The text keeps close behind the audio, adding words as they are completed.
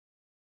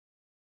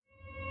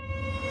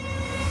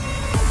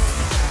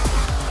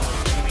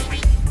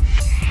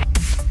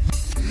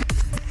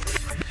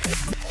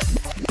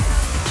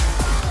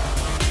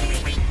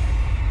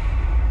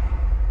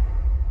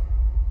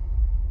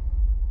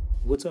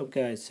What's up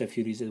guys,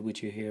 Sefyu DZ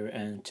with you here,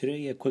 and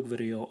today a quick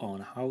video on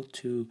how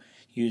to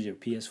use your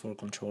PS4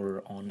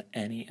 controller on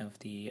any of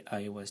the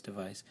iOS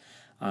device.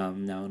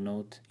 Now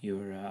note,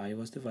 your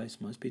iOS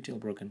device must be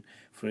jailbroken.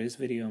 For this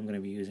video I'm going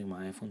to be using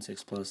my iPhone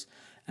 6 Plus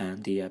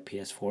and the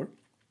PS4.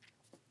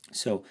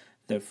 So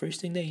the first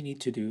thing that you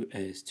need to do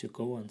is to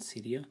go on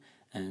Cydia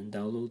and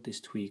download this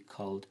tweak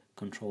called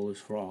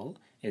Controllersforall.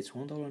 It's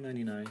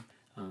 $1.99.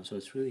 So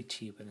it's really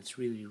cheap and it's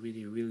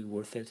really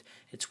worth it.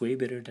 It's way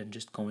better than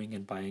just going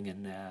and buying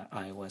an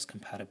iOS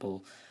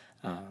compatible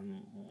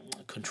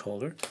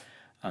controller.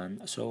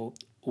 So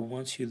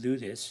once you do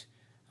this,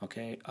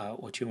 okay,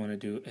 what you want to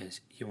do is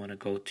you want to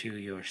go to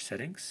your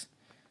settings.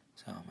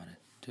 So I'm going to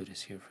do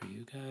this here for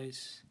you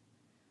guys.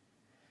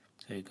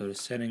 So you go to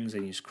settings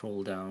and you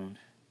scroll down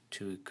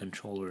to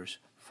controllers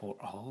for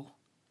all.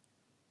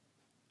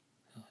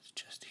 So it's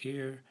just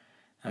here.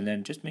 And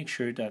then just make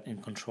sure that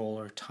in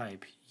controller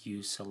type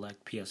you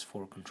select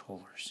PS4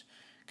 controllers.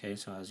 Okay,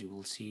 so as you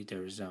will see,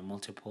 there's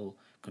multiple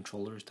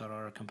controllers that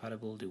are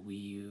compatible: the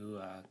Wii U,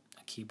 a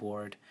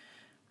keyboard,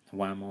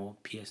 Whammo,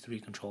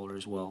 PS3 controller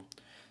as well.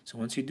 So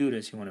once you do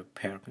this, you want to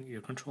pair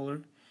your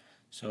controller.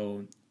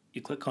 So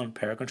you click on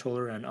pair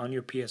controller, and on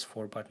your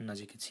PS4 button,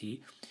 as you can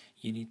see,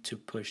 you need to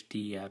push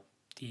the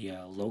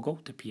logo,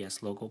 the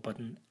PS logo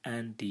button,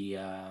 and the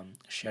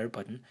share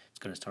button. It's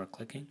going to start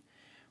clicking.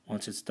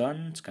 Once it's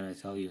done, it's going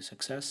to tell you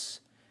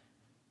success.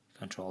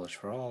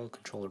 Controllersforall,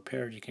 controller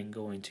paired. You can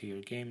go into your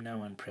game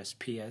now and press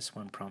PS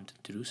when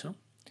prompted to do so.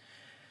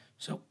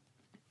 So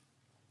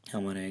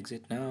I'm going to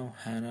exit now,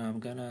 and I'm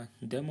going to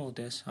demo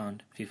this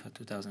on FIFA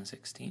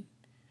 2016.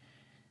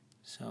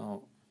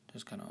 So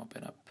just going to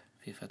open up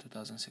FIFA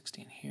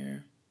 2016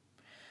 here.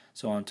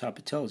 So on top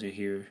it tells you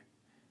here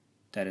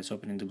that it's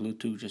opening the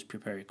Bluetooth. Just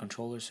prepare your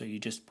controller. So you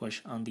just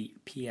push on the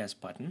PS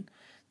button.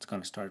 It's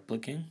going to start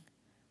blinking.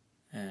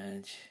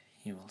 And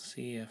you will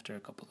see after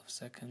a couple of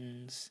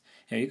seconds,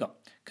 here you go,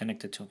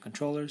 connected to a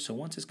controller. So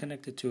once it's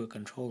connected to a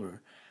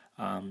controller,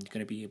 you're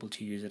going to be able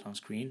to use it on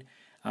screen.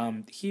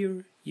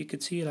 Here you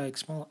could see like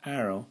small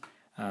arrow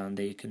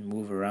that you can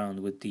move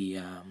around with the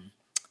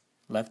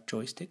left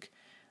joystick.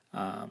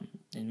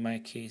 In my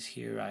case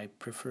here, I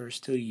prefer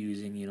still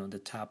using the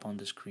tap on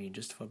the screen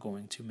just for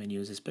going to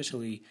menus,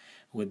 especially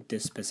with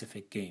this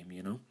specific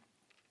game.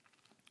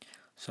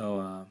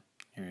 So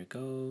here we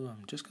go.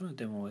 I'm just gonna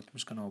demo it. I'm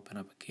just gonna open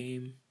up a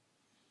game.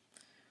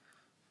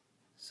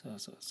 So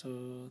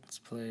let's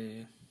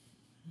play.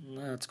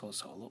 Let's go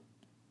solo.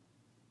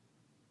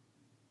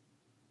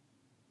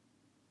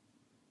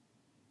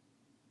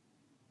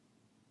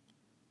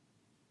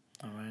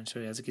 Alright, so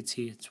as you can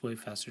see, it's way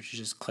faster to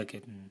just click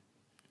it in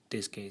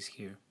this case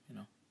here,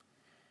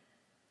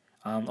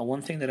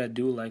 One thing that I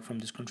do like from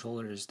this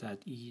controller is that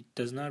it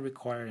does not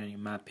require any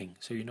mapping.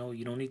 So you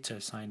don't need to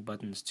assign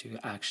buttons to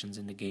actions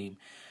in the game.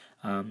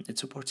 It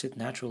supports it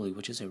naturally,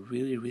 which is a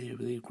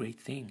really great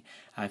thing.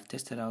 I've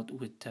tested out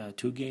with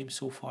 2 games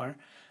so far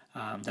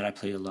that I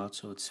play a lot.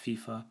 So it's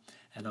FIFA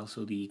and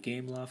also the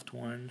Game Loft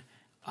one.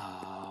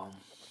 I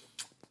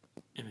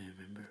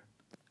don't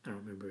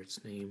remember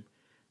its name.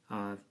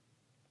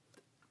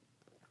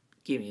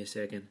 Give me a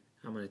second.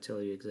 I'm going to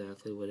tell you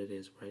exactly what it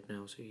is right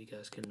now so you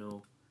guys can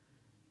know.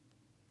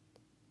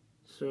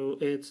 So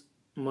it's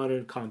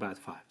Modern Combat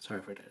 5.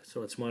 Sorry for that.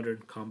 So it's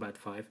Modern Combat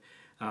 5.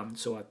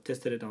 So I've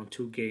tested it on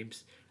 2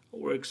 games. It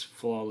works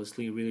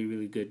flawlessly,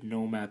 really good,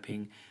 no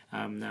mapping.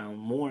 Now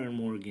more and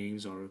more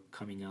games are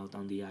coming out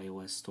on the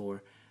iOS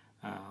store,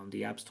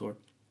 the App Store,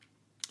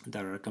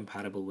 that are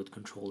compatible with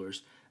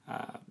controllers.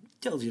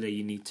 Tells you that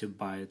you need to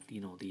buy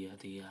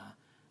the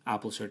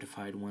Apple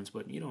certified ones,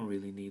 but you don't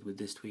really need with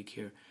this tweak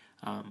here.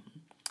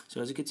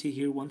 So as you can see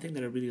here, one thing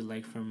that I really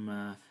like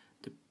from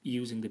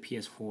using the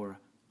PS4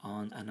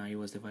 on an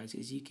iOS device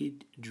is you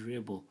could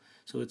dribble.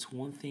 So it's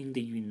one thing that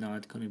you're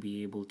not going to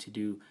be able to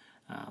do.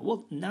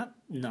 Well,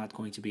 not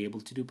going to be able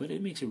to do, but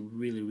it makes it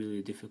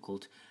really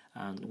difficult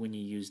when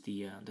you use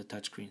the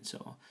touchscreen.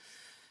 So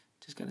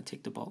just gonna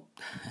take the ball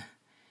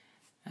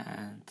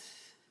and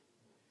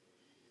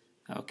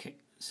okay.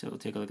 So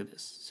take a look at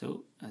this.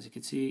 So as you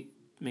can see,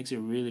 it makes it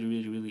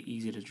really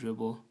easy to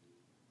dribble.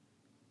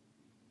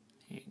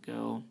 Here you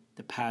go.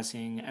 The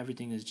passing,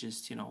 everything is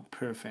just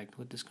perfect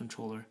with this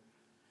controller.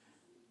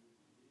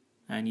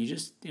 And you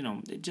just,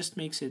 it just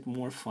makes it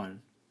more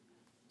fun.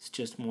 It's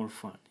just more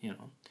fun,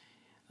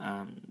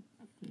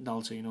 And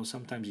also,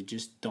 sometimes you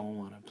just don't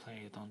want to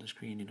play it on the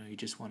screen, you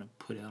just want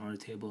to put it on the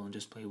table and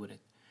just play with it.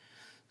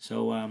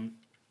 So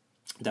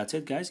that's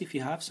it, guys. If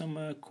you have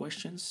some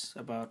questions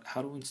about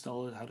how to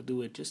install it, how to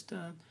do it, just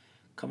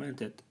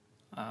comment it.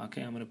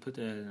 Okay, I'm going to put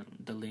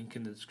the link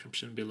in the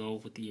description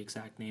below with the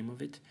exact name of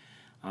it.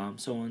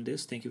 So on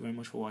this, thank you very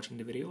much for watching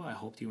the video. I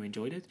hope you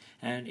enjoyed it.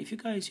 And if you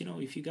guys,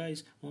 if you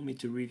guys want me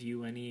to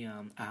review any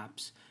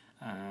apps,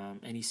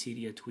 any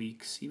cydia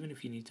tweaks, even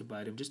if you need to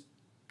buy them, just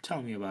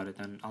tell me about it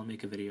and I'll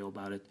make a video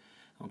about it.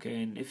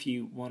 Okay, and if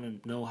you want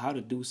to know how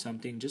to do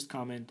something, just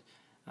comment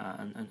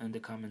in the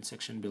comment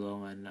section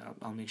below, and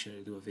I'll make sure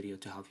to do a video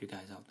to help you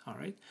guys out.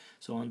 Alright,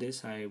 so on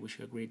this, I wish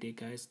you a great day,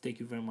 guys. Thank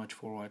you very much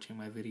for watching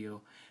my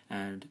video,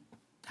 and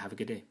have a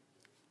good day.